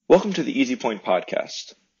Welcome to the Easy Point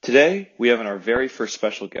Podcast. Today, we have our very first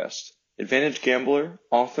special guest, advantage gambler,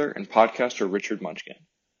 author, and podcaster Richard Munchkin.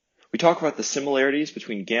 We talk about the similarities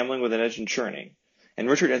between gambling with an edge and churning, and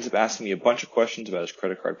Richard ends up asking me a bunch of questions about his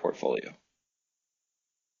credit card portfolio.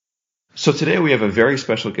 So today we have a very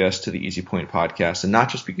special guest to the Easy Point Podcast, and not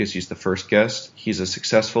just because he's the first guest, he's a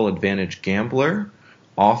successful advantage gambler,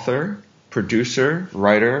 author, producer,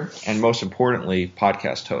 writer, and most importantly,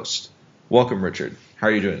 podcast host. Welcome, Richard. How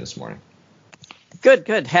are you doing this morning?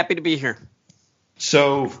 Good. Happy to be here.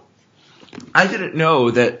 So I didn't know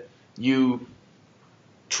that you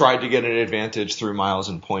tried to get an advantage through miles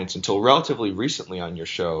and points until relatively recently on your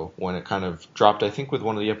show when it kind of dropped, I think, with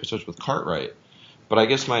one of the episodes with Cartwright. But I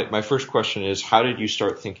guess my first question is, how did you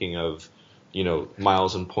start thinking of,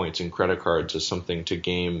 miles and points and credit cards as something to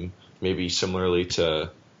game, maybe similarly to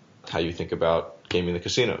how you think about gaming the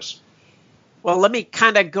casinos? Well, let me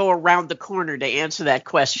kind of go around the corner to answer that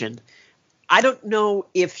question. I don't know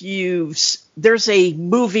if there's a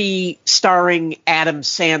movie starring Adam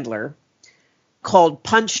Sandler called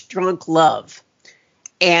Punch Drunk Love.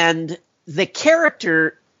 And the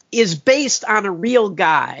character is based on a real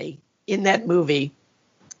guy in that movie.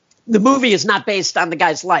 The movie is not based on the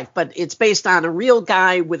guy's life, but it's based on a real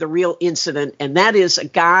guy with a real incident. And that is a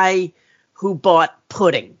guy who bought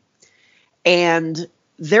pudding. And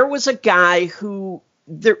there was a guy who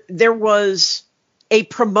there was a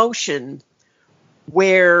promotion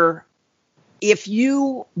where if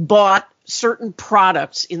you bought certain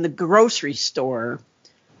products in the grocery store,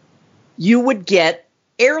 you would get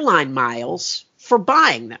airline miles for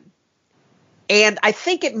buying them. And I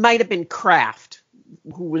think it might have been Kraft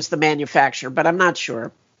who was the manufacturer, but I'm not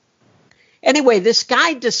sure. Anyway, this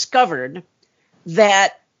guy discovered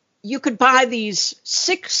that you could buy these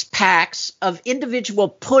 6 packs of individual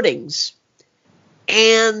puddings,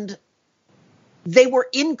 and they were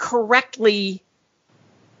incorrectly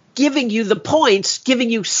giving you the points,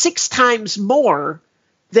 giving you 6 times more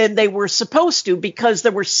than they were supposed to because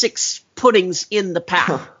there were 6 puddings in the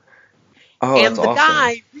pack. And the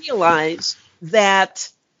guy realized that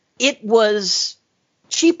it was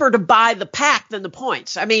cheaper to buy the pack than the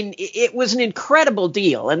points. I mean, it was an incredible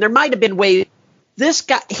deal, and there might have been ways. This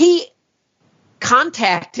guy, he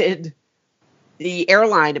contacted the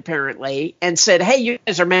airline apparently and said, hey, you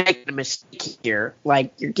guys are making a mistake here.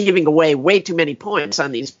 Like, you're giving away way too many points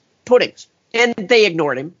on these puddings. And they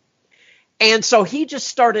ignored him. And so he just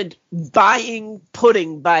started buying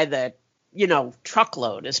pudding by the,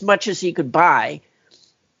 truckload, as much as he could buy.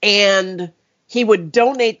 And he would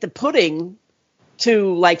donate the pudding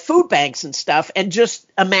to like food banks and stuff and just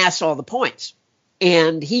amass all the points.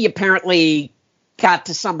 And he apparently got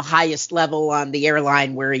to some highest level on the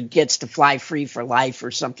airline where he gets to fly free for life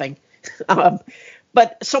or something.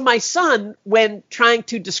 But so my son, when trying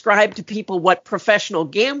to describe to people what professional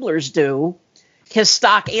gamblers do, his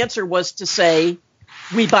stock answer was to say,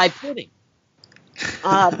 we buy pudding.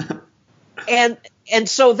 And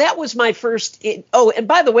so that was my first. And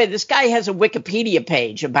by the way, this guy has a Wikipedia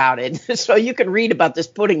page about it, so you can read about this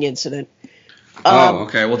pudding incident.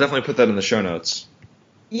 Okay. We'll definitely put that in the show notes.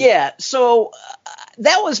 Yeah, so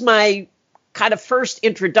that was my kind of first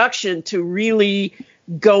introduction to really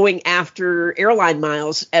going after airline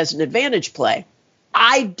miles as an advantage play.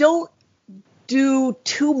 I don't do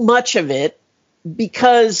too much of it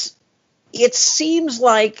because it seems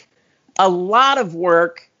like a lot of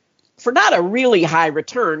work for not a really high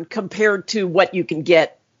return compared to what you can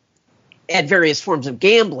get at various forms of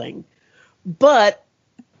gambling. But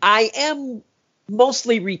I am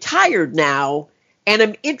mostly retired now, and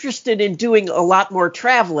I'm interested in doing a lot more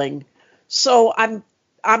traveling. So I'm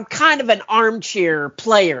kind of an armchair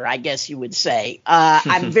player, I guess you would say.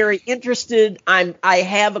 I'm very interested. I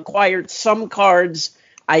have acquired some cards.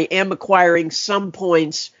 I am acquiring some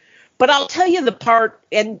points. But I'll tell you the part,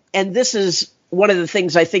 and this is one of the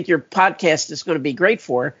things I think your podcast is going to be great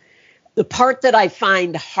for. The part that I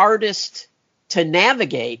find hardest to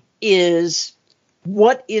navigate is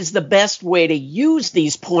what is the best way to use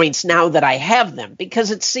these points now that I have them?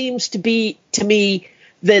 Because it seems to be, to me,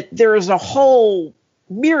 that there is a whole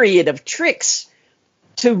myriad of tricks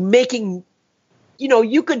to making,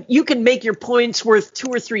 you can make your points worth 2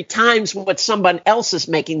 or 3 times what someone else is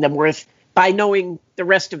making them worth by knowing the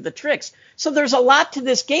rest of the tricks. So there's a lot to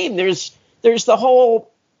this game. There's the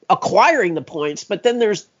whole acquiring the points, but then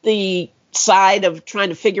there's the side of trying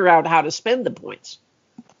to figure out how to spend the points.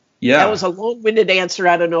 Yeah, that was a long-winded answer.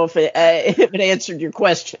 I don't know if it answered your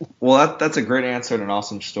question. Well, that's a great answer and an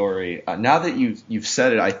awesome story. Now that you've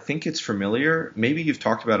said it, I think it's familiar. Maybe you've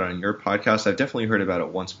talked about it on your podcast. I've definitely heard about it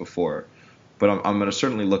once before, but I'm going to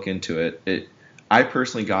certainly look into it. I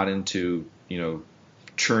personally got into,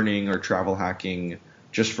 churning or travel hacking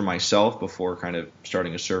just for myself before kind of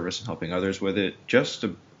starting a service and helping others with it just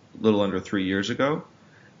a little under 3 years ago.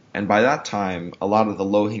 And by that time, a lot of the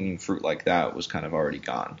low-hanging fruit like that was kind of already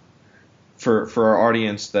gone. For our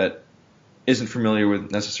audience that isn't familiar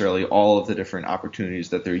with necessarily all of the different opportunities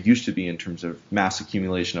that there used to be in terms of mass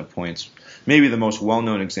accumulation of points, maybe the most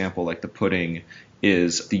well-known example, like the pudding,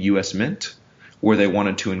 is the U.S. Mint, where they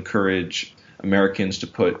wanted to encourage Americans to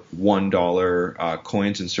put $1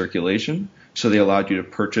 coins in circulation. So they allowed you to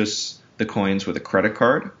purchase the coins with a credit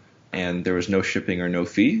card, and there was no shipping or no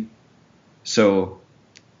fee. So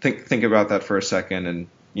think about that for a second, and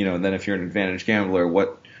then if you're an advantage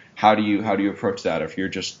gambler, how do you approach that? If you're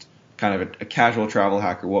just kind of a casual travel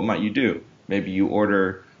hacker, what might you do? Maybe you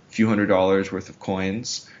order a few $100s worth of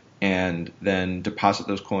coins and then deposit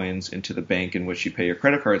those coins into the bank in which you pay your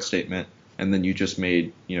credit card statement, and then you just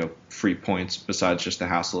made free points besides just the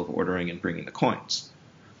hassle of ordering and bringing the coins.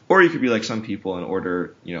 Or you could be like some people and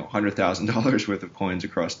order $100,000 worth of coins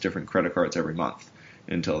across different credit cards every month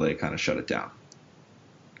until they kind of shut it down.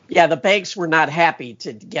 Yeah, the banks were not happy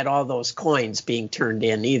to get all those coins being turned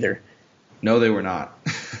in either. No, they were not.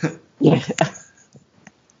 Yeah.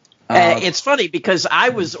 It's funny because I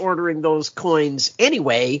was ordering those coins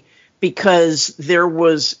anyway because there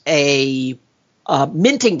was a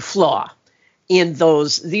minting flaw in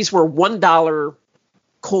those. These were $1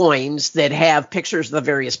 coins that have pictures of the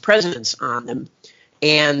various presidents on them.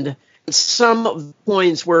 And some of the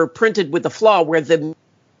coins were printed with the flaw where the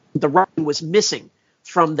writing was missing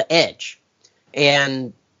from the edge.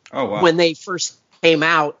 And when they first came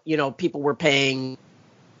out, people were paying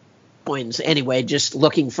coins anyway, just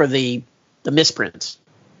looking for the misprints.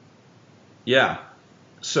 Yeah.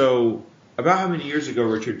 So about how many years ago,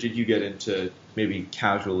 Richard, did you get into maybe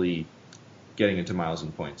casually getting into miles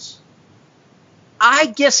and points? I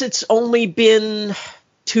guess it's only been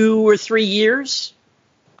 2 or 3 years.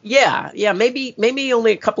 Yeah, maybe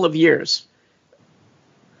only a couple of years.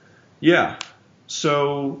 Yeah.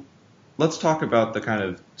 So let's talk about the kind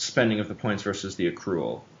of spending of the points versus the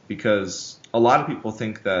accrual, because a lot of people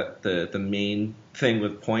think that the main thing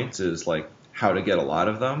with points is like how to get a lot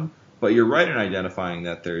of them, but you're right in identifying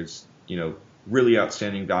that there's, really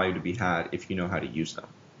outstanding value to be had if you know how to use them.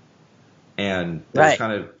 And there's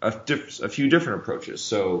kind of a few different approaches.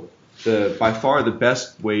 So by far the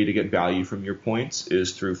best way to get value from your points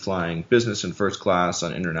is through flying business and first class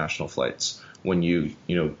on international flights. When you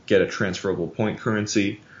get a transferable point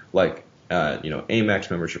currency like Amex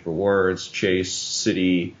membership rewards, Chase,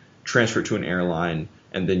 Citi, transfer to an airline,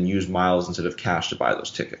 and then use miles instead of cash to buy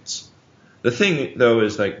those tickets. The thing though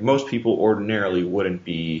is like most people ordinarily wouldn't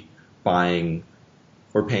be buying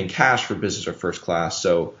or paying cash for business or first class.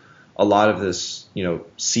 So a lot of this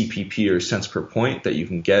CPP or cents per point that you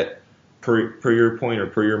can get per your point or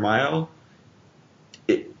per your mile,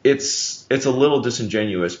 it's a little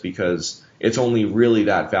disingenuous because it's only really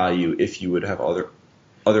that value if you would have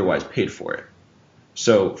otherwise paid for it.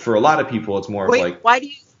 So for a lot of people, it's more of like,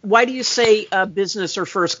 why do you say business or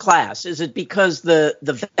first class? Is it because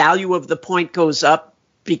the value of the point goes up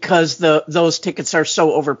because those tickets are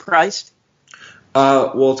so overpriced?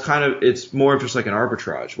 Well, it's more of just like an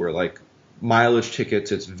arbitrage where like mileage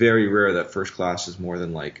tickets, it's very rare that first class is more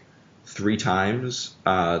than like 3 times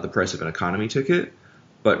the price of an economy ticket.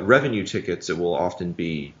 But revenue tickets, it will often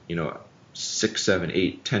be 6, 7,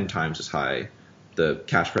 8, 10 times as high the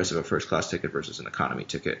cash price of a first class ticket versus an economy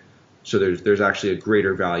ticket. So there's actually a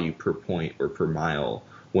greater value per point or per mile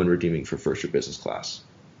when redeeming for first or business class.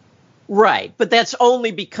 Right, but that's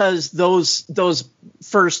only because those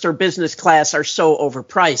first or business class are so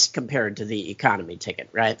overpriced compared to the economy ticket,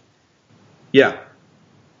 right? Yeah.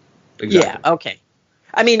 Exactly. Yeah. Okay.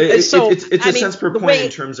 I mean, it's a cents per point in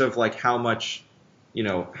terms of like how much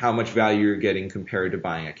value you're getting compared to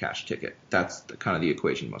buying a cash ticket. That's kind of the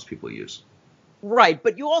equation most people use. Right,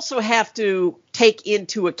 but you also have to take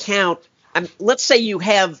into account. Let's say you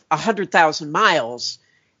have 100,000 miles.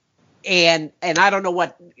 And I don't know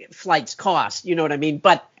what flights cost, you know what I mean?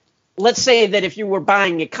 But let's say that if you were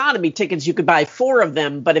buying economy tickets, you could buy 4 of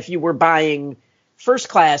them. But if you were buying first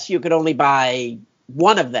class, you could only buy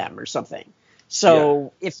 1 of them or something.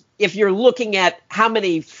 So if you're looking at how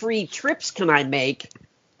many free trips can I make,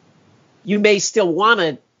 you may still want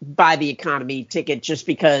to buy the economy ticket just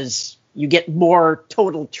because you get more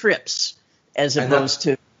total trips as opposed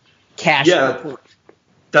to cash. Yeah.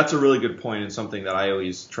 That's a really good point and something that I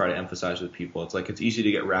always try to emphasize with people. It's like it's easy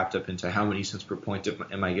to get wrapped up into how many cents per point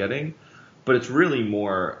am I getting, but it's really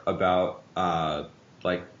more about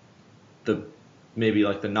like the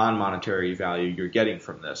non-monetary value you're getting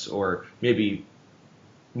from this, or maybe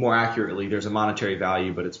more accurately, there's a monetary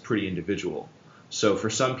value, but it's pretty individual. So for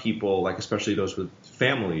some people, like especially those with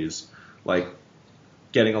families, like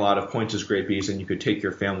getting a lot of points is great because then you could take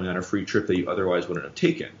your family on a free trip that you otherwise wouldn't have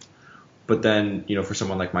taken. But then, for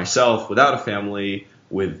someone like myself without a family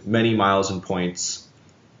with many miles and points,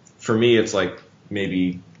 for me, it's like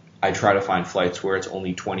maybe I try to find flights where it's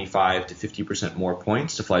only 25 to 50% more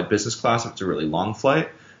points to fly business class if it's a really long flight,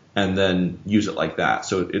 and then use it like that.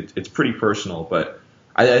 So it's pretty personal, but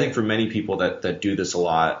I think for many people that do this a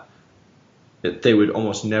lot, they would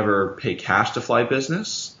almost never pay cash to fly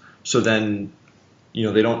business. So then,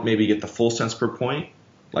 they don't maybe get the full cents per point,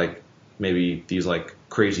 like maybe these like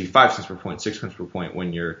crazy 5 cents per point, 6 cents per point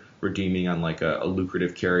when you're redeeming on like a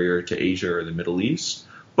lucrative carrier to Asia or the Middle East.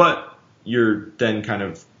 But you're then kind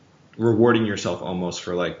of rewarding yourself almost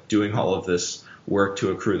for like doing all of this work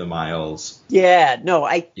to accrue the miles. Yeah, no,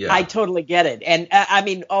 I totally get it. And I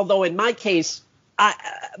mean, although in my case,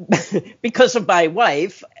 because of my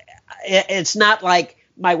wife, it's not like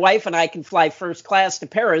my wife and I can fly first class to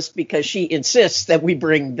Paris because she insists that we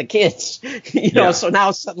bring the kids, so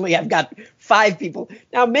now suddenly I've got 5 people.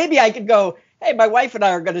 Now maybe I could go, hey, my wife and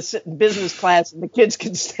I are going to sit in business class and the kids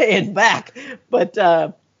can stay in back. But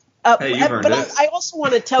hey, you've earned it. I also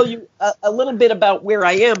want to tell you a little bit about where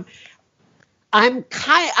I am.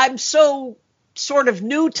 I'm so sort of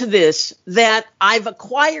new to this that I've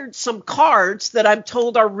acquired some cards that I'm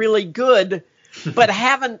told are really good, but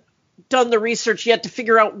haven't done the research yet to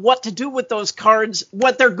figure out what to do with those cards,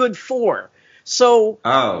 what they're good for. So,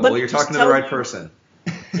 well, you're talking to the right person.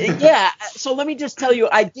 Yeah. So let me just tell you,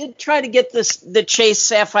 I did try to get the Chase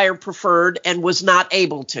Sapphire Preferred and was not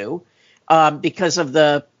able to because of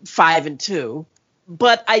the 5 and 2.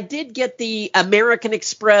 But I did get the American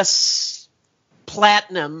Express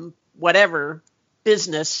Platinum, whatever,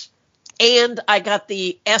 business, and I got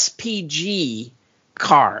the SPG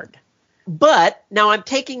card. But now I'm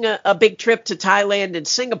taking a big trip to Thailand and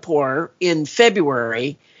Singapore in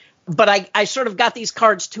February, but I sort of got these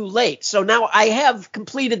cards too late. So now I have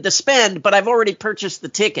completed the spend, but I've already purchased the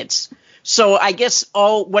tickets. So I guess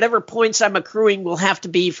whatever points I'm accruing will have to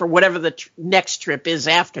be for whatever the next trip is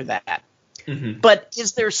after that. Mm-hmm. But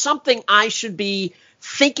is there something I should be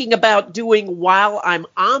thinking about doing while I'm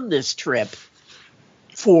on this trip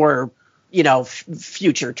for,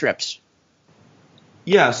 future trips?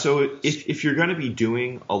 Yeah, so if you're going to be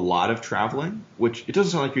doing a lot of traveling, which it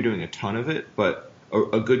doesn't sound like you're doing a ton of it, but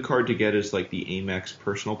a good card to get is like the Amex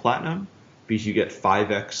Personal Platinum, because you get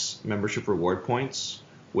 5x membership reward points,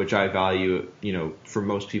 which I value, for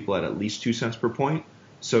most people at least 2 cents per point.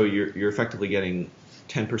 So you're effectively getting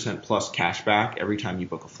 10% plus cash back every time you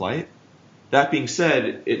book a flight. That being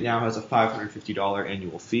said, it now has a $550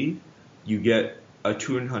 annual fee. You get a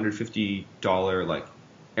 $250 like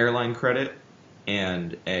airline credit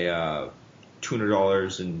and a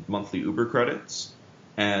 $200 in monthly Uber credits.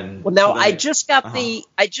 And well, now I just got the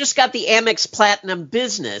Amex Platinum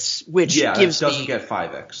Business, which doesn't get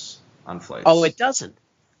 5x on flights. Oh, it doesn't?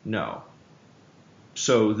 No.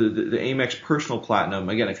 So the Amex Personal Platinum,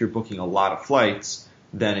 again, if you're booking a lot of flights,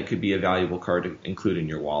 then it could be a valuable card to include in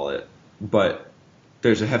your wallet. But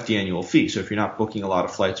there's a hefty annual fee. So if you're not booking a lot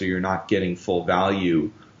of flights or you're not getting full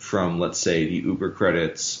value from, let's say, the Uber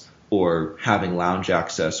credits or having lounge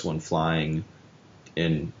access when flying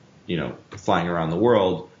flying around the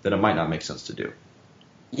world, then it might not make sense to do.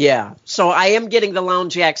 Yeah. So I am getting the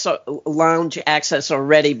lounge access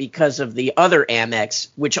already because of the other Amex,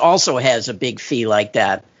 which also has a big fee like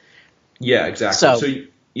that. Yeah, exactly.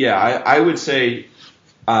 So I would say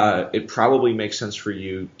it probably makes sense for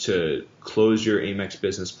you to close your Amex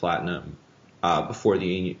Business Platinum before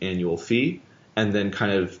the annual fee, and then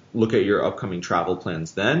kind of look at your upcoming travel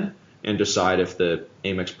plans then and decide if the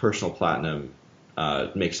Amex Personal Platinum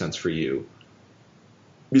makes sense for you,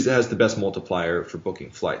 because it has the best multiplier for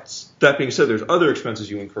booking flights. That being said, there's other expenses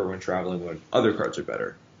you incur when traveling when other cards are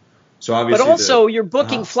better. So obviously, but also you're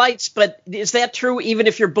booking flights. But is that true even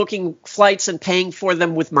if you're booking flights and paying for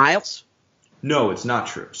them with miles? No, it's not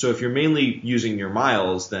true. So if you're mainly using your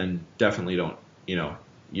miles, then definitely don't.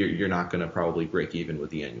 You're not going to probably break even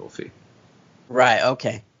with the annual fee. Right.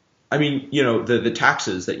 Okay. I mean, the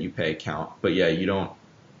taxes that you pay count, but yeah, you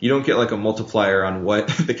don't get like a multiplier on what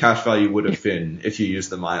the cash value would have been if you use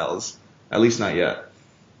the miles. At least not yet.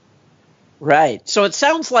 Right. So it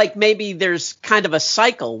sounds like maybe there's kind of a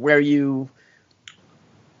cycle where you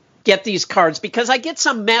get these cards, because I get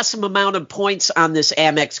some massive amount of points on this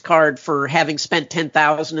Amex card for having spent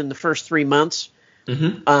 $10,000 in the first 3 months.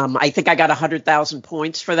 Mm-hmm. I think I got 100,000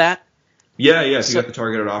 points for that. Yeah. So you got the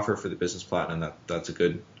targeted offer for the Business Platinum. That's a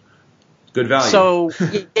good Good value. So,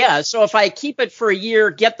 yeah, so if I keep it for a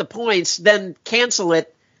year, get the points, then cancel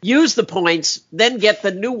it, use the points, then get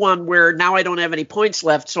the new one where now I don't have any points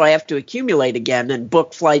left, so I have to accumulate again and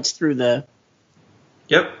book flights through the...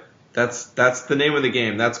 Yep, that's the name of the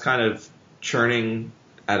game. That's kind of churning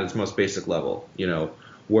at its most basic level,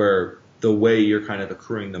 where the way you're kind of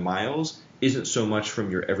accruing the miles isn't so much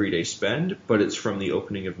from your everyday spend, but it's from the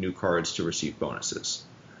opening of new cards to receive bonuses.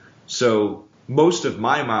 So most of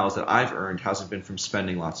my miles that I've earned hasn't been from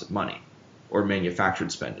spending lots of money or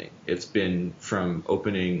manufactured spending. It's been from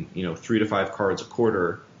opening, 3 to 5 cards a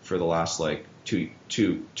quarter for the last like two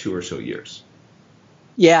or so years.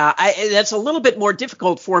 Yeah, that's a little bit more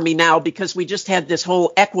difficult for me now because we just had this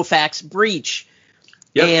whole Equifax breach.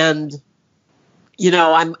 Yep. And,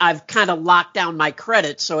 I've kind of locked down my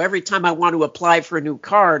credit. So every time I want to apply for a new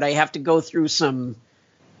card, I have to jump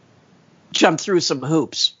through some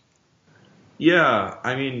hoops. Yeah,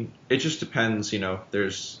 I mean, it just depends,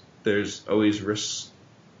 there's always risks,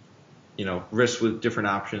 risks with different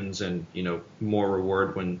options and, more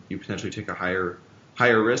reward when you potentially take a higher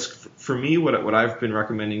risk. For me, what I've been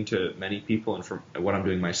recommending to many people and for what I'm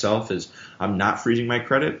doing myself is I'm not freezing my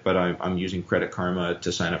credit, but I'm using Credit Karma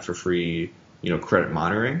to sign up for free, credit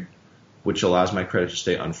monitoring, which allows my credit to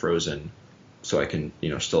stay unfrozen so I can,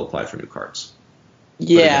 still apply for new cards.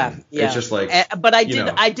 Yeah, again, it's just like. But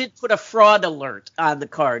I did put a fraud alert on the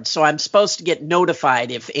card, so I'm supposed to get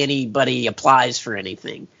notified if anybody applies for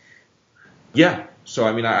anything. Yeah, so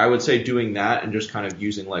I mean, I would say doing that and just kind of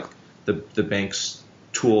using like the bank's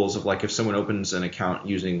tools of like if someone opens an account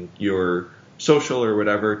using your social or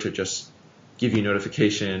whatever to just give you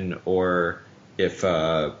notification, or if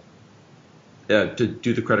to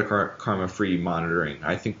do the Credit Karma free monitoring.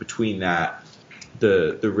 I think between that,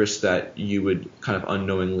 the risk that you would kind of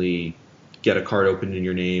unknowingly get a card opened in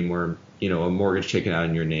your name or, a mortgage taken out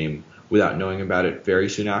in your name without knowing about it very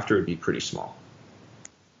soon after would be pretty small.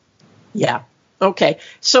 Yeah. Okay.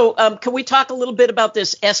 So can we talk a little bit about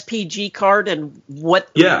this SPG card and what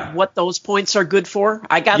those points are good for?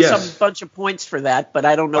 I got some bunch of points for that, but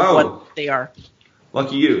I don't know what they are.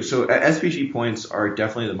 Lucky you. So SPG points are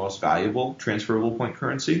definitely the most valuable transferable point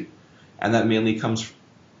currency, and that mainly comes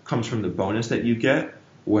from the bonus that you get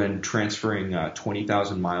when transferring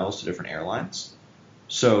 20,000 miles to different airlines.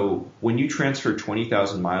 So when you transfer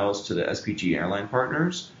 20,000 miles to the SPG airline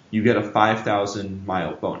partners, you get a 5,000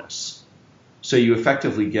 mile bonus. So you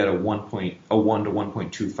effectively get a 1 to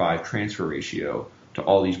 1.25 transfer ratio to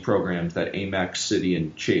all these programs that Amex, Citi,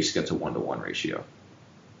 and Chase gets a 1-to-1 ratio.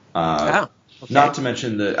 Okay. Not to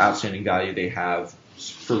mention the outstanding value they have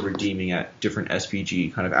for redeeming at different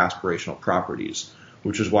SPG kind of aspirational properties,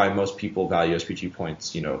 which is why most people value SPG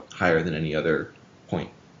points, higher than any other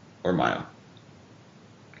point or mile.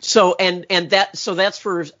 So that's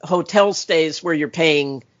for hotel stays where you're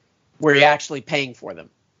actually paying for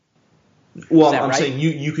them. Well, I'm saying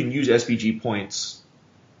you can use SPG points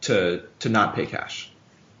to not pay cash.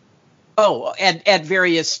 Oh, at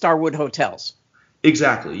various Starwood hotels.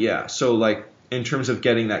 Exactly, yeah. So like in terms of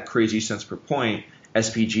getting that crazy cents per point,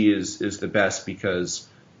 SPG is the best because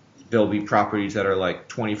there'll be properties that are like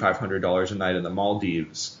 $2,500 a night in the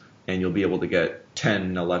Maldives, and you'll be able to get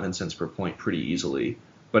 10, 11 cents per point pretty easily.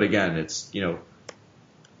 But again, it's,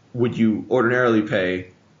 would you ordinarily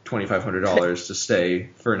pay $2,500 to stay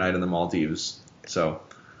for a night in the Maldives? So,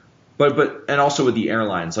 but and also with the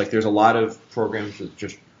airlines, like there's a lot of programs with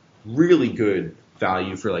just really good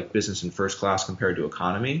value for like business and first class compared to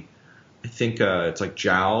economy. I think it's like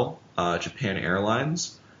JAL, Japan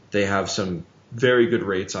Airlines. They have some very good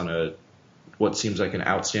rates on what seems like an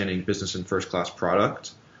outstanding business and first class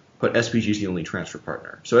product, but SPG is the only transfer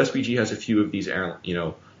partner. So SPG has a few of these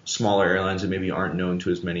smaller airlines that maybe aren't known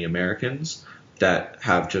to as many Americans that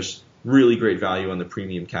have just really great value on the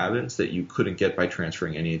premium cabins that you couldn't get by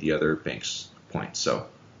transferring any of the other banks' points. So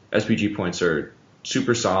SPG points are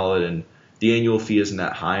super solid, and the annual fee isn't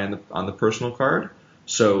that high on the personal card.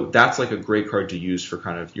 So that's like a great card to use for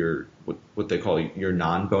kind of your what they call your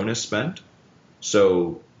non-bonus spend.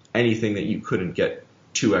 So anything that you couldn't get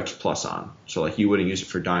 2x plus on. So like you wouldn't use it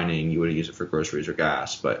for dining, you wouldn't use it for groceries or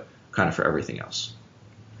gas, but kind of for everything else.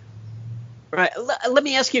 Right. Let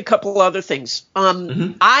me ask you a couple other things.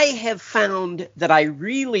 I have found that I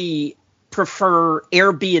really prefer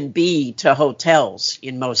Airbnb to hotels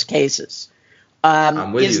in most cases.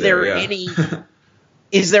 Is there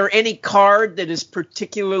any card that is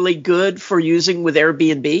particularly good for using with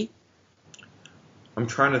Airbnb? I'm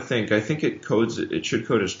trying to think. I think it should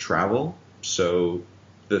code as travel. So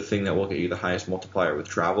the thing that will get you the highest multiplier with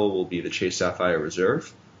travel will be the Chase Sapphire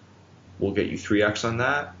Reserve. We'll get you 3x on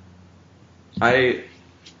that.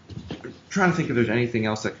 trying to think if there's anything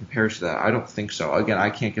else that compares to that. I don't think so. Again, I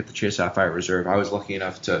can't get the Chase Sapphire Reserve. I was lucky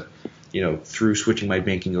enough to, through switching my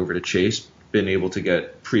banking over to Chase, been able to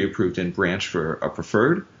get pre-approved in branch for a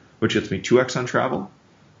preferred, which gets me 2x on travel.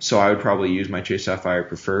 So I would probably use my Chase Sapphire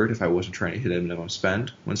Preferred if I wasn't trying to hit a minimum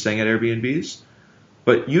spend when staying at Airbnbs.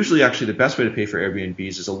 But usually, actually, the best way to pay for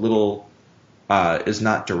Airbnbs is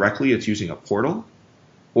not directly. It's using a portal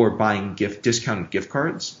or buying discounted gift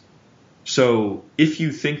cards. So if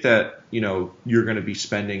you think that you're going to be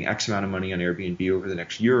spending X amount of money on Airbnb over the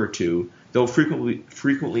next year or two, there'll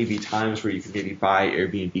frequently be times where you can maybe buy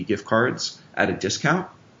Airbnb gift cards at a discount.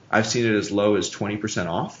 I've seen it as low as 20%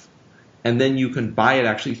 off. And then you can buy it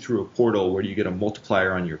actually through a portal where you get a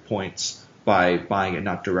multiplier on your points by buying it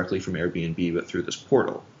not directly from Airbnb but through this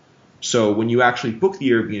portal. So when you actually book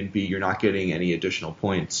the Airbnb, you're not getting any additional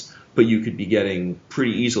points, but you could be getting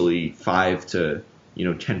pretty easily 5 to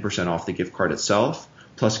 10% off the gift card itself,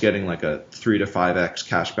 plus getting like a 3 to 5x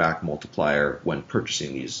cashback multiplier when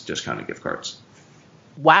purchasing these discounted gift cards.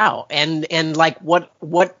 Wow. And like what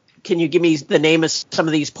can you give me the name of some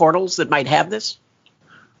of these portals that might have this?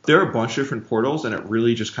 There are a bunch of different portals, and it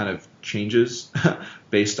really just kind of changes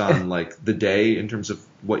based on like the day in terms of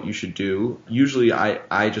what you should do. Usually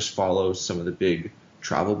I just follow some of the big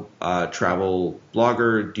travel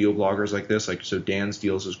blogger, deal bloggers like this. Like, so Dan's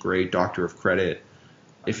Deals is great, Doctor of Credit.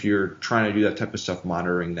 If you're trying to do that type of stuff,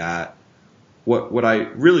 monitoring that. What I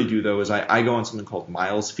really do, though, is I go on something called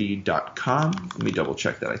milesfeed.com. Let me double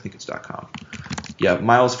check that. I think it's .com. Yeah,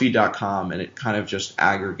 milesfeed.com, and it kind of just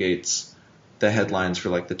aggregates the headlines for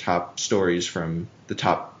like the top stories from the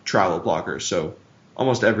top travel bloggers. So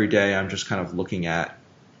almost every day I'm just kind of looking at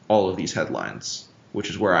all of these headlines,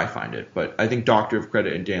 which is where I find it. But I think Doctor of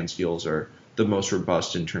Credit and Dan's Deals are the most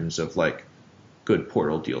robust in terms of like good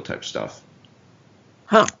portal deal type stuff.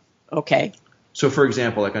 Huh. Okay. So for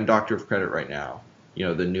example, like on Doctor of Credit right now,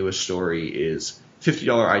 the newest story is $50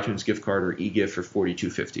 iTunes gift card or e-gift for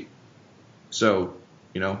 $42.50. So,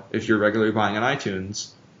 if you're regularly buying on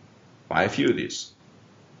iTunes, buy a few of these.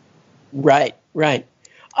 Right.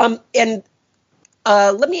 Do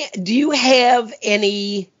you have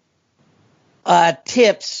any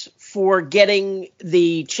tips for getting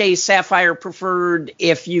the Chase Sapphire Preferred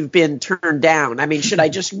if you've been turned down? I mean, should I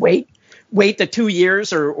just wait the 2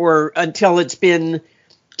 years or until it's been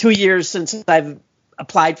 2 years since I've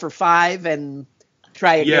applied for 5 and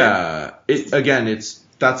try again? Yeah,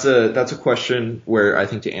 that's a question where I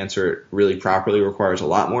think to answer it really properly requires a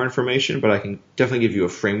lot more information, but I can definitely give you a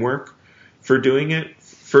framework for doing it.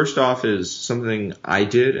 First off is something I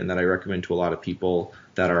did and that I recommend to a lot of people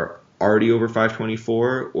that are already over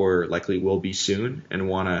 524 or likely will be soon and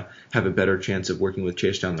want to have a better chance of working with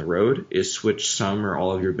Chase down the road is switch some or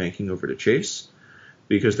all of your banking over to Chase,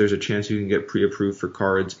 because there's a chance you can get pre-approved for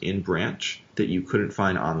cards in branch that you couldn't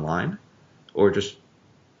find online, or just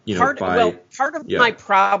part of my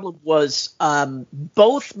problem was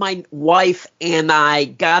both my wife and I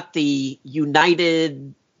got the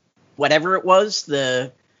United, whatever it was,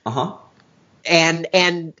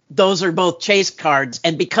 and those are both Chase cards,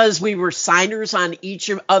 and because we were signers on each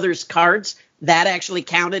of other's cards, that actually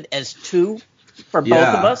counted as 2 for both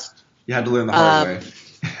of us. You had to learn the hard way.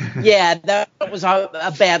 Yeah, that was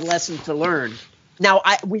a bad lesson to learn. Now,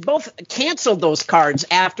 we both canceled those cards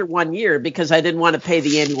after 1 year because I didn't want to pay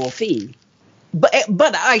the annual fee.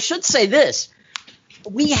 But I should say this.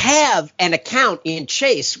 We have an account in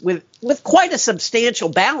Chase with quite a substantial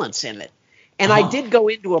balance in it. And I did go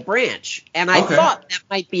into a branch, and I thought that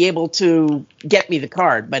might be able to get me the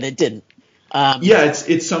card, but it didn't.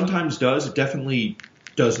 It sometimes does. It definitely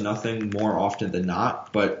does nothing more often than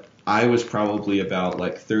not, but I was probably about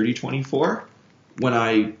like 30-24 when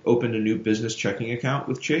I opened a new business checking account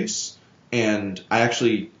with Chase. And I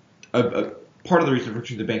actually, part of the reason for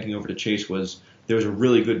switching the banking over to Chase was there was a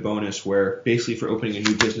really good bonus where basically for opening a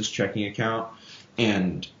new business checking account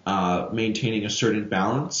and maintaining a certain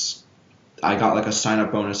balance, I got like a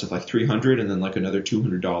sign-up bonus of like $300 and then like another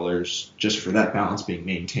 $200 just for that balance being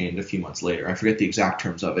maintained a few months later. I forget the exact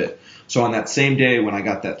terms of it. So on that same day when I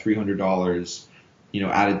got that $300,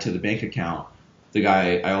 added to the bank account, the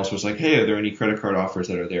guy, I also was like, hey, are there any credit card offers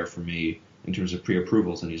that are there for me in terms of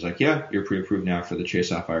pre-approvals? And he's like, yeah, you're pre-approved now for the Chase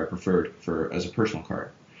Sapphire Preferred as a personal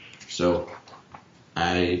card. So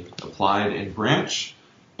I applied in branch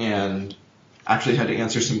and actually had to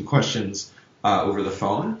answer some questions over the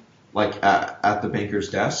phone, like at the banker's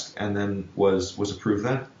desk, and then was approved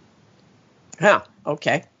then. Yeah,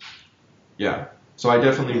 okay. Yeah. So I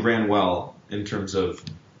definitely ran well in terms of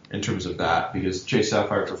because Chase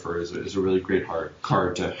Sapphire Preferred is a really great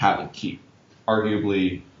card to have and keep.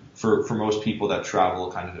 Arguably for most people that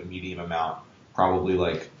travel kind of a medium amount, probably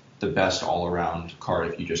like the best all around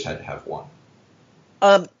card if you just had to have one.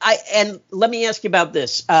 And let me ask you about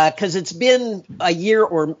this, because it's been a year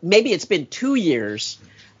or maybe it's been 2 years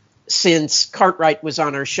since Cartwright was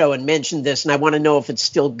on our show and mentioned this, and I want to know if it's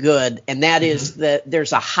still good. And that is that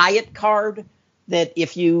there's a Hyatt card that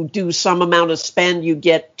if you do some amount of spend, you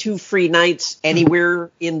get 2 free nights anywhere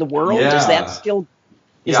in the world. Yeah. Is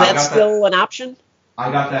that still an option?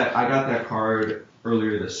 I got that card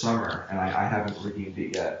earlier this summer, and I haven't redeemed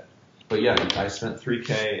it yet. But yeah, I spent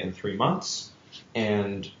 $3K in 3 months,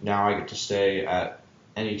 and now I get to stay at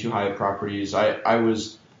any 2 Hyatt properties. I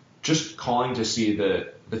was just calling to see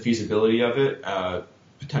the feasibility of it,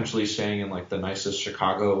 potentially staying in like the nicest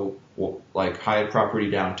Chicago like Hyatt property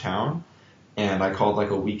downtown, and I called like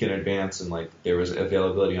a week in advance, and like there was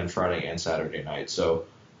availability on Friday and Saturday night. So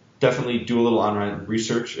definitely do a little online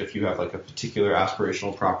research if you have like a particular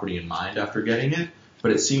aspirational property in mind after getting it.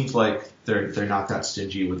 But it seems like they're not that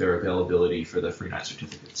stingy with their availability for the free night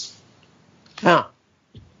certificates. Huh.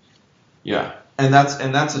 Yeah, and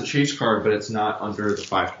that's a chase card, but it's not under the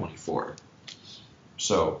 524.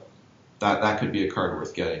 So that could be a card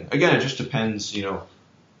worth getting. Again, it just depends,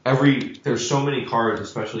 there's so many cards,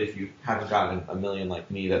 especially if you haven't gotten a million like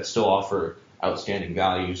me, that still offer outstanding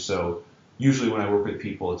value. So usually when I work with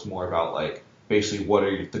people, it's more about like basically what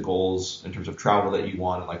are the goals in terms of travel that you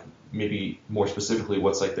want, and like maybe more specifically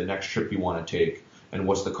what's like the next trip you want to take, and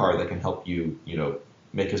what's the card that can help you,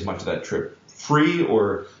 make as much of that trip free,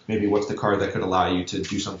 or maybe what's the card that could allow you to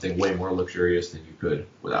do something way more luxurious than you could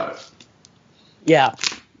without it. Yeah.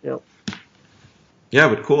 Yep. Yeah,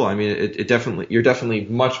 but cool. I mean, you're definitely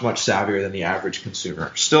much savvier than the average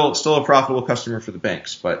consumer. Still a profitable customer for the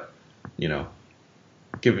banks, but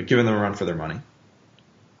giving them a run for their money.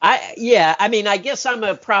 I guess I'm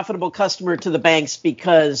a profitable customer to the banks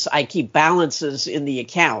because I keep balances in the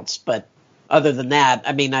accounts, but other than that,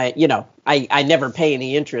 I mean, I never pay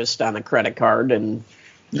any interest on a credit card, and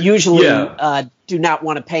usually do not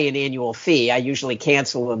want to pay an annual fee. I usually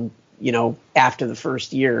cancel them, after the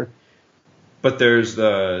first year. But there's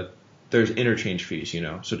interchange fees,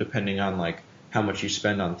 so depending on like how much you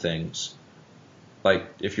spend on things, like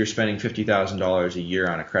if you're spending $50,000 a year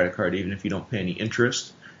on a credit card, even if you don't pay any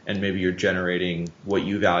interest, and maybe you're generating what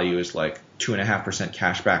you value is like 2.5%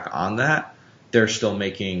 cash back on that, they're still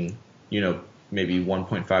making, maybe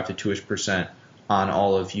 1.5 to 2% on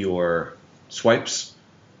all of your swipes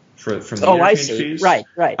from the interchange fees. Right.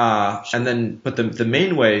 And then, but the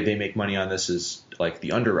main way they make money on this is like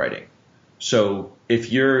the underwriting. So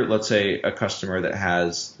if you're, let's say, a customer that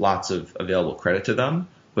has lots of available credit to them,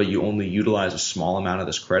 but you only utilize a small amount of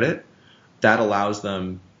this credit, that allows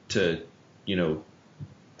them to,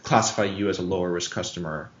 classify you as a lower risk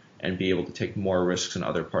customer and be able to take more risks in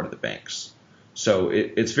other part of the banks. So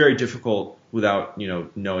it's very difficult without,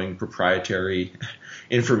 knowing proprietary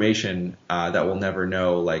information that we'll never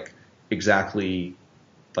know, like exactly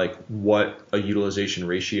like what a utilization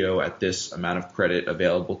ratio at this amount of credit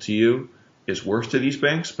available to you is worth to these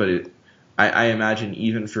banks. But I imagine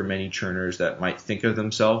even for many churners that might think of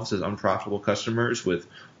themselves as unprofitable customers, with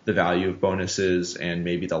the value of bonuses and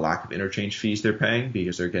maybe the lack of interchange fees they're paying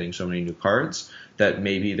because they're getting so many new cards, that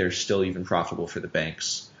maybe they're still even profitable for the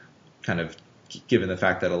banks, kind of given the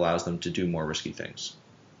fact that allows them to do more risky things.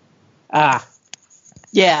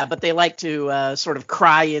 Yeah, but they like to sort of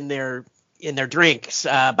cry in their drinks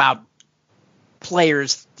about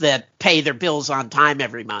players that pay their bills on time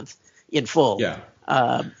every month in full.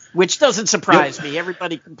 Yeah. Which doesn't surprise me.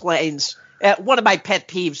 Everybody complains. One of my pet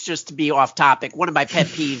peeves, just to be off topic, one of my pet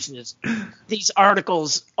peeves is these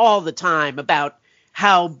articles all the time about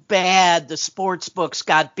how bad the sports books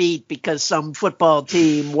got beat because some football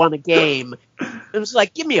team won a game. It was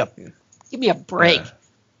like, give me a break. Yeah.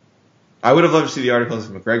 I would have loved to see the articles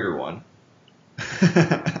if McGregor won.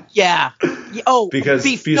 Yeah. Oh, because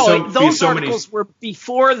those articles were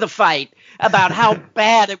before the fight about how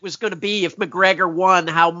bad it was going to be if McGregor won,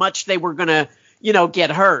 how much they were going to, get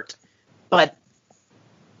hurt. But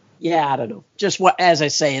yeah, I don't know. Just as I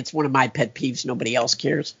say, it's one of my pet peeves. Nobody else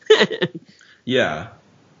cares. Yeah.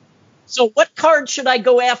 So what card should I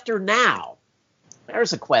go after now?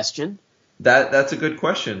 There's a question. That's a good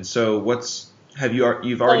question. So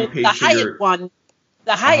you've already paid the for Hyatt one?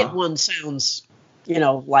 The Hyatt one sounds,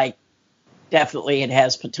 like definitely it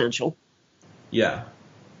has potential. Yeah.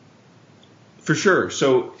 For sure.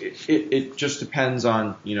 So it just depends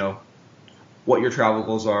on, what your travel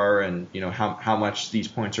goals are and, how much these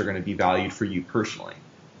points are going to be valued for you personally.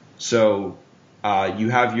 So you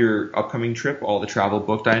have your upcoming trip, all the travel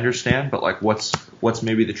booked, I understand, but like what's what's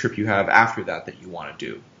maybe the trip you have after that you want to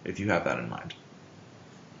do, if you have that in mind?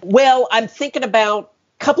 Well, I'm thinking about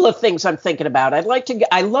a couple of things.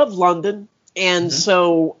 I love London, and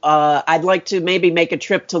so I'd like to maybe make a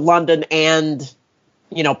trip to London and,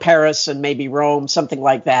 Paris and maybe Rome, something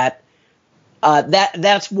like that.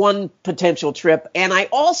 That's one potential trip. And I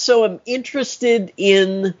also am interested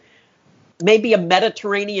in maybe a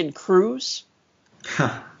Mediterranean cruise.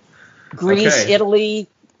 Greece, Okay. Italy,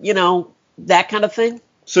 that kind of thing.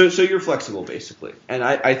 So you're flexible, basically. And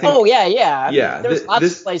I think... Oh, yeah. Yeah. There's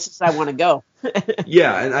lots of places I want to go.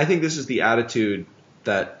 Yeah, and I think this is the attitude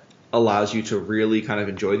that allows you to really kind of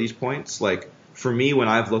enjoy these points. Like, for me, when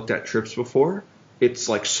I've looked at trips before, it's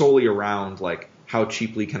like solely around like how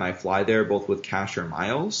cheaply can I fly there, both with cash or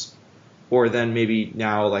miles. Or then maybe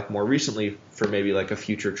now, like more recently, for maybe like a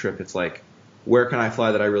future trip, it's like, where can I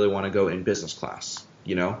fly that I really want to go in business class,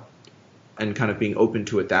 and kind of being open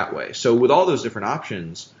to it that way. So with all those different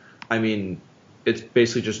options, I mean, it's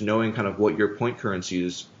basically just knowing kind of what your point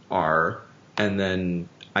currencies are, and then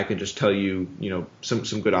I can just tell you,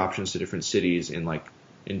 some good options to different cities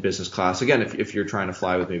in business class. Again, if you're trying to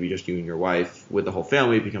fly with maybe just you and your wife, with the whole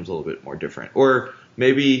family, it becomes a little bit more different. Or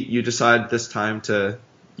maybe you decide this time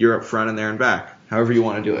you're up front and there and back, however you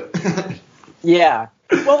want to do it. Yeah.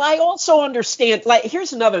 Well, I also understand,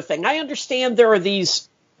 here's another thing. I understand there are these,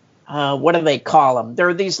 what do they call them? There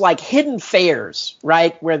are these hidden fares,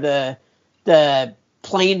 right? Where the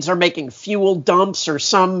planes are making fuel dumps or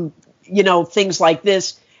some, things like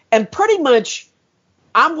this. And pretty much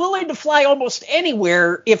I'm willing to fly almost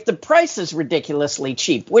anywhere if the price is ridiculously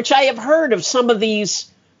cheap, which I have heard of some of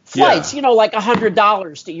these flights, like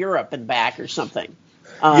 $100 to Europe and back or something.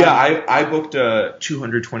 I booked a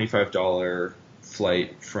 $225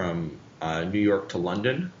 flight from New York to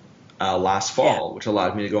London last fall, which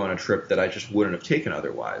allowed me to go on a trip that I just wouldn't have taken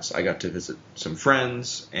otherwise. I got to visit some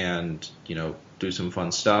friends and, do some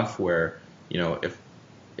fun stuff where, if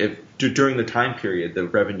during the time period, the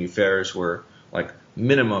revenue fares were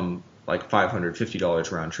minimum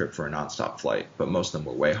 $550 round trip for a nonstop flight, but most of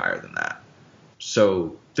them were way higher than that.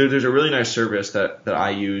 So there's a really nice service that I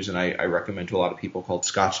use and I recommend to a lot of people called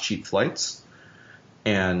Scott's Cheap Flights.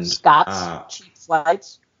 And Scott's Cheap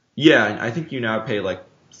Flights? Yeah, and I think you now pay $30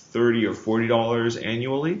 or $40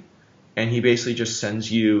 annually, and he basically just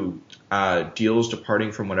sends you deals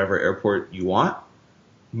departing from whatever airport you want.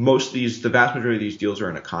 The vast majority of these deals are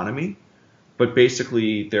in economy, but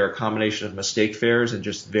basically they're a combination of mistake fares and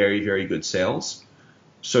just very, very good sales.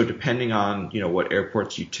 So depending on what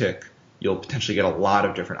airports you tick, you'll potentially get a lot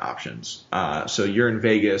of different options. So you're in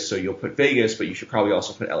Vegas, so you'll put Vegas, but you should probably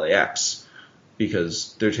also put LAX,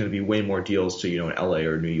 because there's going to be way more deals to in LA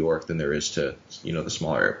or New York than there is to the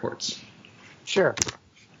smaller airports. Sure.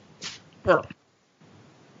 Oh.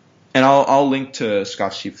 And I'll link to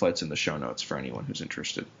Scott's Cheap Flights in the show notes for anyone who's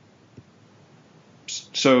interested.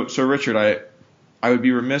 So Richard, I would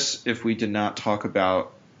be remiss if we did not talk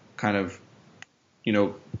about kind of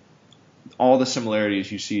all the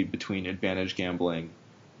similarities you see between advantage gambling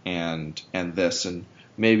and this, and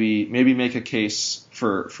maybe make a case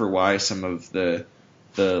for why some of the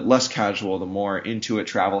less casual, the more into it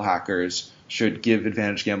travel hackers should give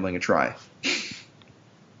advantage gambling a try.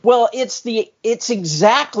 Well, it's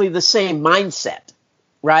exactly the same mindset,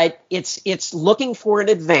 right? It's looking for an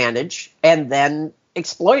advantage and then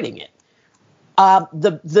exploiting it.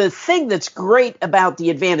 The thing that's great about the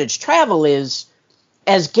advantage travel is,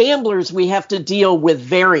 as gamblers, we have to deal with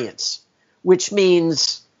variance, which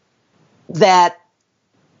means that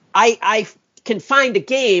I can find a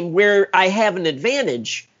game where I have an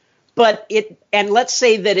advantage, and let's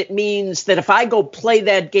say that it means that if I go play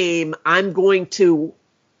that game, I'm going to,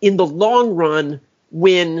 in the long run,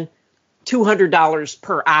 win $200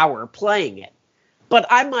 per hour playing it. But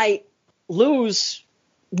I might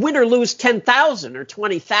win or lose 10,000 or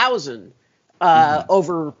 20,000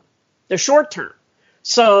 over the short term.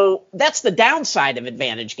 So that's the downside of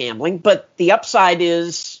advantage gambling. But the upside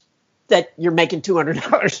is that you're making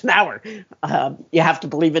 $200 an hour. You have to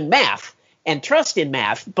believe in math and trust in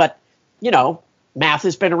math. But, math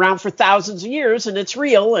has been around for thousands of years and it's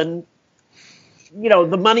real. And,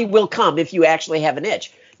 the money will come if you actually have an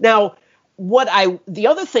edge. Now, the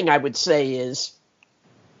other thing I would say is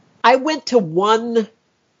I went to one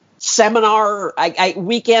seminar,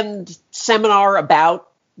 weekend seminar about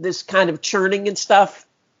this kind of churning and stuff.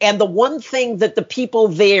 And the one thing that the people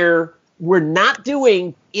there were not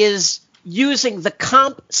doing is using the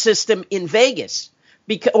comp system in Vegas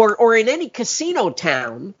or in any casino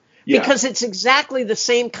town, because it's exactly the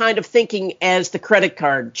same kind of thinking as the credit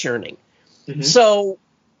card churning. Mm-hmm. So,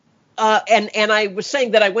 and I was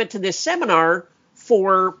saying that I went to this seminar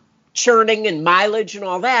for churning and mileage and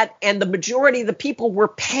all that. And the majority of the people were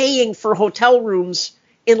paying for hotel rooms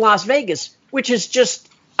in Las Vegas, which is just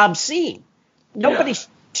obscene. Nobody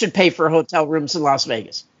should pay for hotel rooms in Las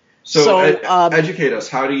Vegas. So educate us.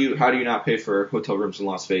 How do you not pay for hotel rooms in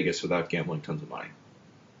Las Vegas without gambling tons of money?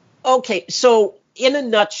 Okay, so in a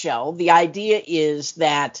nutshell, the idea is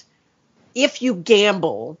that if you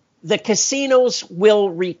gamble, the casinos will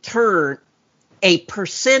return a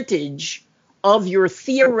percentage of your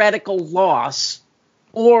theoretical loss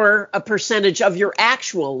or a percentage of your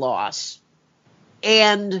actual loss.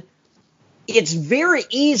 And it's very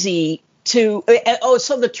easy to,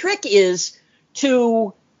 so the trick is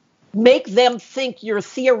to make them think you're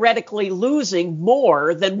theoretically losing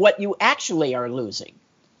more than what you actually are losing.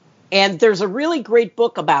 And there's a really great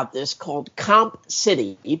book about this called Comp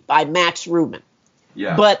City by Max Rubin.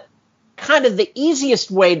 Yeah. But kind of the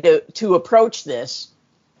easiest way to approach this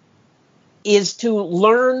is to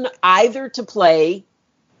learn either to play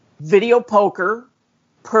video poker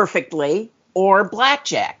perfectly or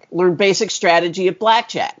blackjack. Learn basic strategy at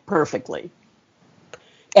blackjack perfectly.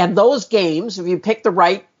 And those games, if you pick the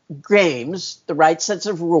right games, the right sets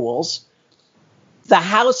of rules, the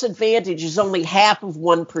house advantage is only half of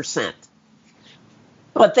 1%.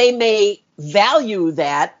 But they may value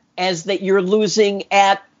that as that you're losing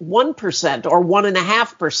at 1% or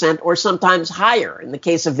 1.5% or sometimes higher in the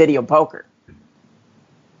case of video poker.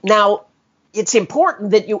 Now, it's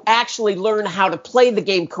important that you actually learn how to play the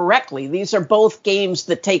game correctly. These are both games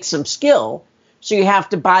that take some skill, so you have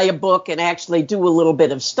to buy a book and actually do a little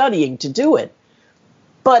bit of studying to do it.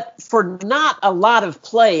 But for not a lot of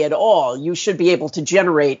play at all, you should be able to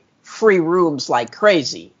generate free rooms like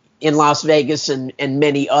crazy in Las Vegas and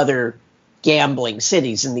many other gambling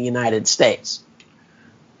cities in the United States.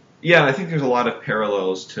 Yeah, I think there's a lot of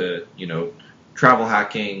parallels to, travel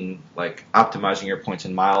hacking, like optimizing your points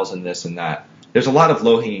and miles and this and that. There's a lot of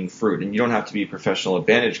low-hanging fruit, and you don't have to be a professional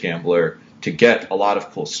advantage gambler to get a lot of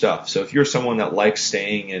cool stuff. So if you're someone that likes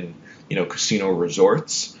staying in, casino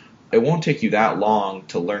resorts, it won't take you that long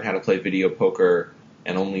to learn how to play video poker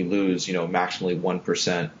and only lose, maximally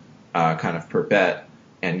 1% kind of per bet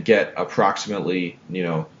and get approximately,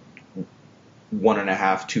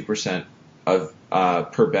 1.5-2% of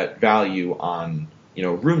per bet value on,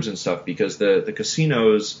 rooms and stuff, because the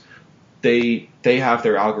casinos, they have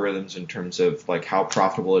their algorithms in terms of like how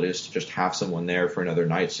profitable it is to just have someone there for another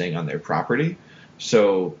night staying on their property.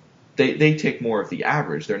 So they take more of the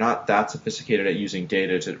average. They're not that sophisticated at using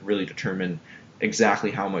data to really determine exactly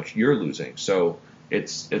how much you're losing. So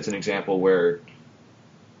it's an example where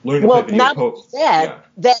learning to play video poker.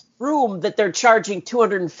 That room that they're charging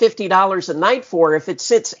 $250 a night for, if it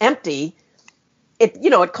sits empty,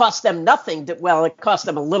 it costs them nothing it costs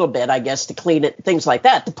them a little bit, I guess, to clean it, things like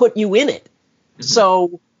that, to put you in it. Mm-hmm.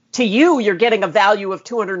 So to you, you're getting a value of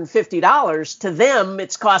 $250. To them,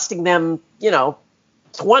 it's costing them,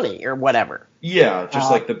 20 or whatever. Yeah,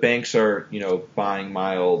 just like the banks are, buying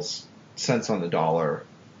miles, cents on the dollar,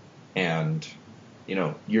 and,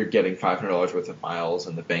 you're getting $500 worth of miles,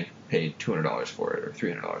 and the bank paid $200 for it or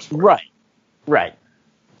 $300 for it. Right.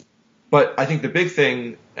 But I think the big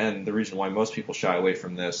thing, and the reason why most people shy away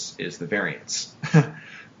from this, is the variance.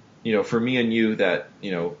 For me and you that,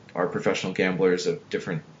 are professional gamblers of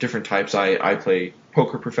different types. I play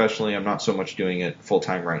poker professionally. I'm not so much doing it full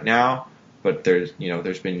time right now, but there's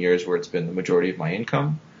been years where it's been the majority of my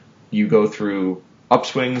income. You go through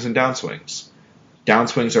upswings and downswings.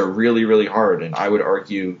 Downswings are really, really hard, and I would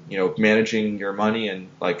argue, managing your money and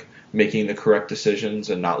like making the correct decisions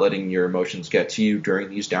and not letting your emotions get to you during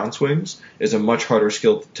these downswings is a much harder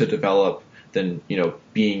skill to develop than,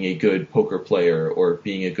 being a good poker player or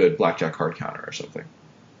being a good blackjack card counter or something.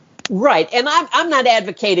 Right. And I'm not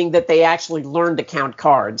advocating that they actually learn to count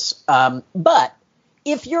cards. But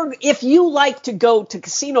if you like to go to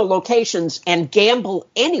casino locations and gamble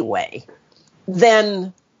anyway,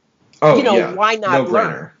 then, why not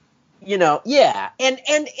learn? Yeah.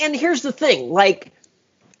 And here's the thing, like,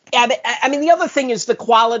 I mean, the other thing is the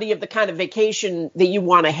quality of the kind of vacation that you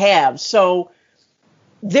want to have. So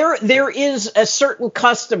there is a certain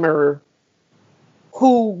customer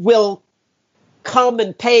who will come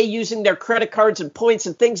and pay using their credit cards and points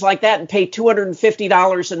and things like that and pay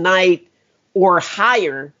 $250 a night or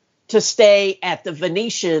higher to stay at the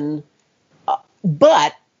Venetian.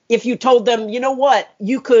 But if you told them,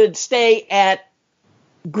 you could stay at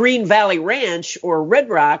Green Valley Ranch or Red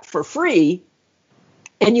Rock for free,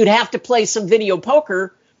 and you'd have to play some video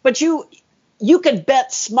poker, but you could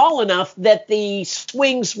bet small enough that the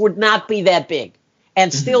swings would not be that big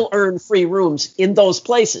and still earn free rooms in those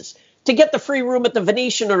places. to get the free room at the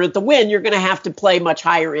Venetian or at the Wynn, you're going to have to play much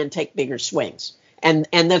higher and take bigger swings. And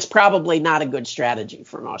that's probably not a good strategy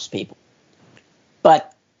for most people.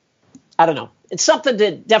 But I don't know. It's something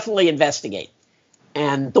to definitely investigate.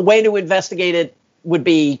 And the way to investigate it would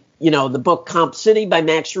be, the book Comp City by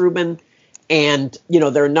Max Rubin. And,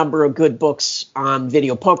 there are a number of good books on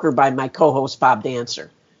video poker by my co-host, Bob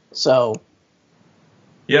Dancer. So.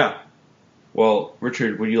 Yeah. Well,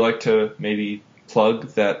 Richard, would you like to maybe plug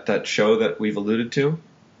that show that we've alluded to?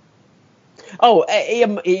 Oh,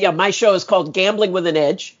 yeah, my show is called Gambling with an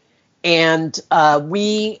Edge, and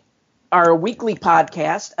we are a weekly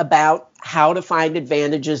podcast about how to find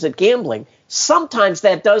advantages at gambling. Sometimes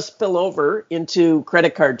that does spill over into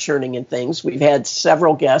credit card churning and things. We've had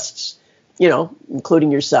several guests,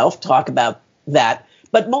 including yourself, talk about that.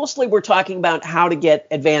 But mostly we're talking about how to get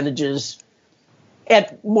advantages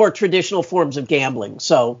at more traditional forms of gambling.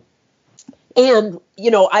 So, and,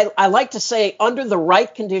 I like to say under the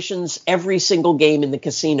right conditions, every single game in the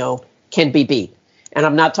casino can be beat. And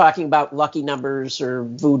I'm not talking about lucky numbers or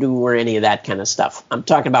voodoo or any of that kind of stuff. I'm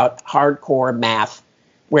talking about hardcore math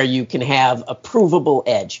where you can have a provable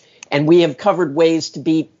edge. And we have covered ways to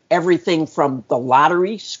beat everything from the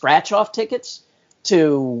lottery, scratch-off tickets,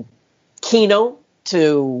 to Keno,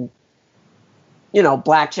 to,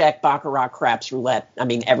 blackjack, baccarat, craps, roulette. I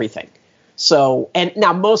mean, everything. So, and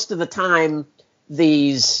now most of the time,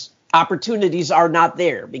 these opportunities are not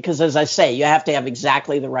there because, as I say, you have to have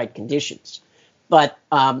exactly the right conditions. But,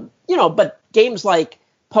 but games like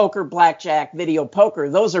poker, blackjack, video poker,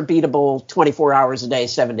 those are beatable 24 hours a day,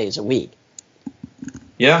 7 days a week.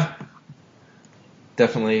 Yeah,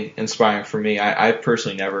 definitely inspiring for me. I've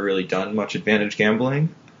personally never really done much advantage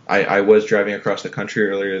gambling. I was driving across the country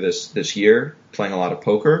earlier this year, playing a lot of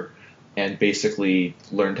poker, and basically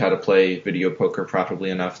learned how to play video poker profitably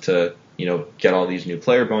enough to, get all these new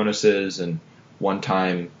player bonuses, and one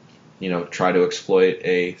time, try to exploit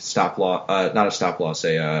a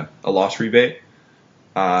a loss rebate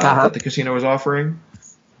that the casino was offering.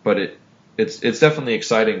 But it's definitely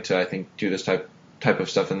exciting to, I think, do this type of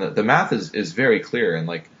stuff. And the math is very clear. And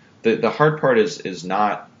like the hard part is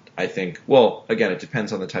not, I think, well, again, it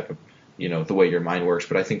depends on the type of, the way your mind works.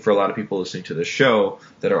 But I think for a lot of people listening to this show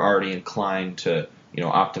that are already inclined to,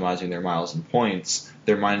 optimizing their miles and points,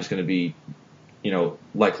 their mind is going to be,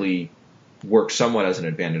 likely work somewhat as an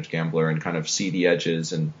advantage gambler and kind of see the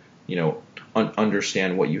edges and,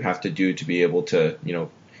 understand what you have to do to be able to,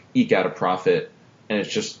 eke out a profit. And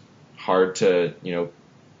it's just hard to,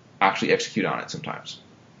 actually execute on it sometimes.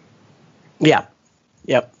 Yeah.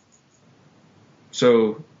 Yep.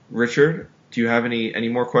 So, Richard, do you have any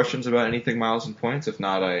more questions about anything miles and points? If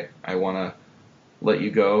not, I want to let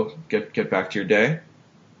you go, get back to your day.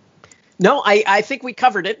 No, I think we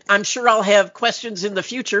covered it. I'm sure I'll have questions in the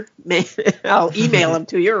future. I'll email them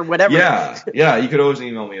to you or whatever. Yeah. You could always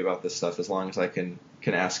email me about this stuff as long as I can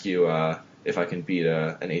ask you if I can beat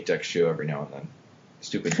an 8-deck shoe every now and then.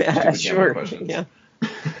 Stupid sure. Questions. Yeah.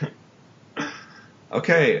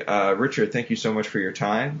 Okay, Richard, thank you so much for your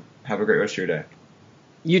time. Have a great rest of your day.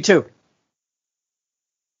 You too.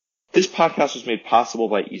 This podcast was made possible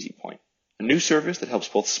by EasyPoint, a new service that helps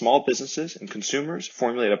both small businesses and consumers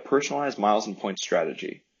formulate a personalized miles and points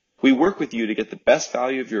strategy. We work with you to get the best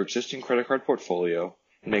value of your existing credit card portfolio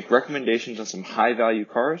and make recommendations on some high-value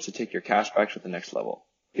cards to take your cashback to the next level.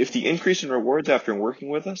 If the increase in rewards after working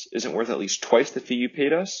with us isn't worth at least twice the fee you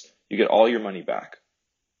paid us, you get all your money back.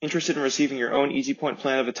 Interested in receiving your own EasyPoint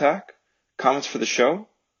plan of attack? Comments for the show?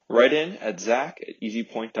 Write in at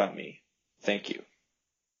zach@easypoint.me. Thank you.